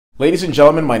Ladies and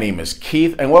gentlemen, my name is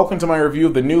Keith, and welcome to my review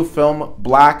of the new film,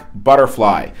 Black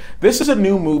Butterfly. This is a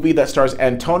new movie that stars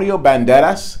Antonio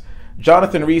Banderas,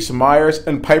 Jonathan Rhys Meyers,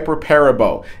 and Piper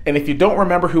Perabo. And if you don't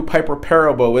remember who Piper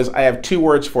Perabo is, I have two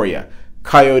words for you: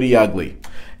 Coyote Ugly.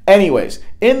 Anyways,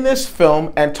 in this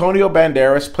film, Antonio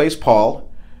Banderas plays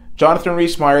Paul, Jonathan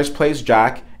Rhys Meyers plays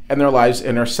Jack, and their lives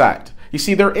intersect. You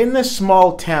see, they're in this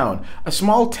small town, a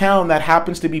small town that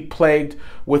happens to be plagued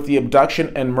with the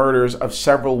abduction and murders of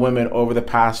several women over the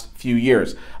past few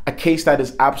years, a case that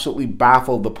has absolutely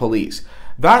baffled the police.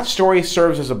 That story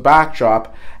serves as a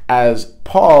backdrop as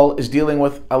Paul is dealing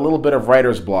with a little bit of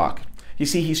writer's block. You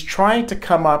see, he's trying to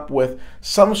come up with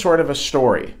some sort of a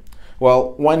story.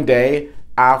 Well, one day,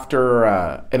 after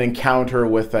an encounter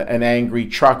with an angry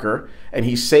trucker, and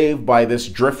he's saved by this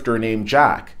drifter named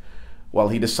Jack, well,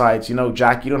 he decides, you know,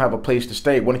 Jack, you don't have a place to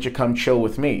stay. Why don't you come chill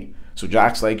with me? So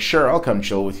Jack's like, sure, I'll come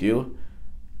chill with you.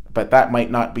 But that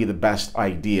might not be the best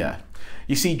idea.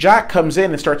 You see, Jack comes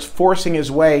in and starts forcing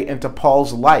his way into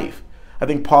Paul's life. I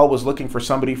think Paul was looking for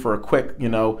somebody for a quick,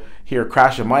 here,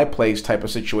 crash at my place type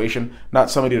of situation, not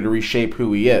somebody to reshape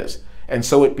who he is. And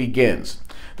so it begins.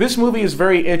 This movie is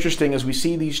very interesting as we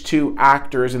see these two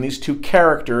actors and these two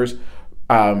characters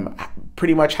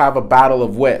pretty much have a battle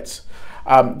of wits.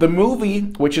 The movie,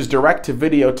 which is direct to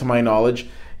video to my knowledge,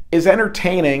 is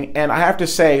entertaining, and I have to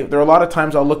say, there are a lot of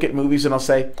times I'll look at movies and I'll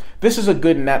say, this is a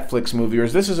good Netflix movie, or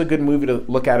this is a good movie to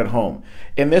look at home.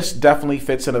 And this definitely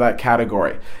fits into that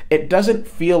category. It doesn't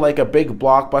feel like a big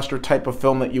blockbuster type of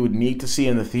film that you would need to see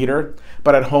in the theater,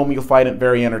 but at home you'll find it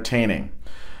very entertaining.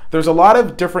 There's a lot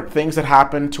of different things that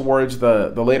happen towards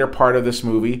the later part of this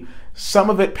movie. Some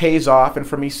of it pays off, and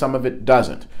for me, some of it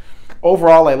doesn't.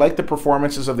 Overall, I like the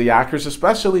performances of the actors,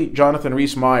 especially Jonathan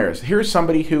Rhys Meyers. Here's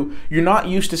somebody who you're not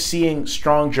used to seeing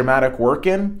strong dramatic work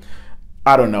in.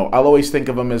 I don't know, I'll always think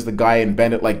of him as the guy in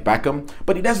Bend It Like Beckham,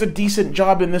 but he does a decent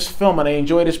job in this film, and I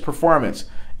enjoyed his performance.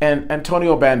 And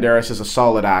Antonio Banderas is a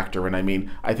solid actor, and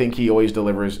I think he always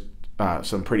delivers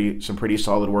some pretty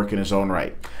solid work in his own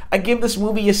right. I give this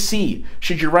movie a C.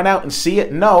 Should you run out and see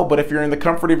it? No, but if you're in the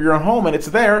comfort of your own home and it's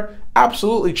there,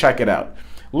 absolutely check it out.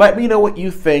 Let me know what you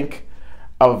think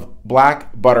of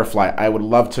Black Butterfly. I would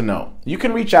love to know. You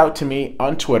can reach out to me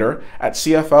on Twitter at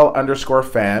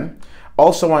CFL_fan.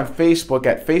 Also on Facebook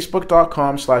at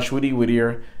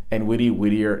facebook.com/WittyWhittier and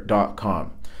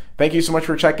WittyWhittier.com. Thank you so much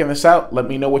for checking this out. Let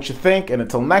me know what you think, and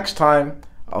until next time,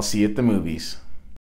 I'll see you at the movies.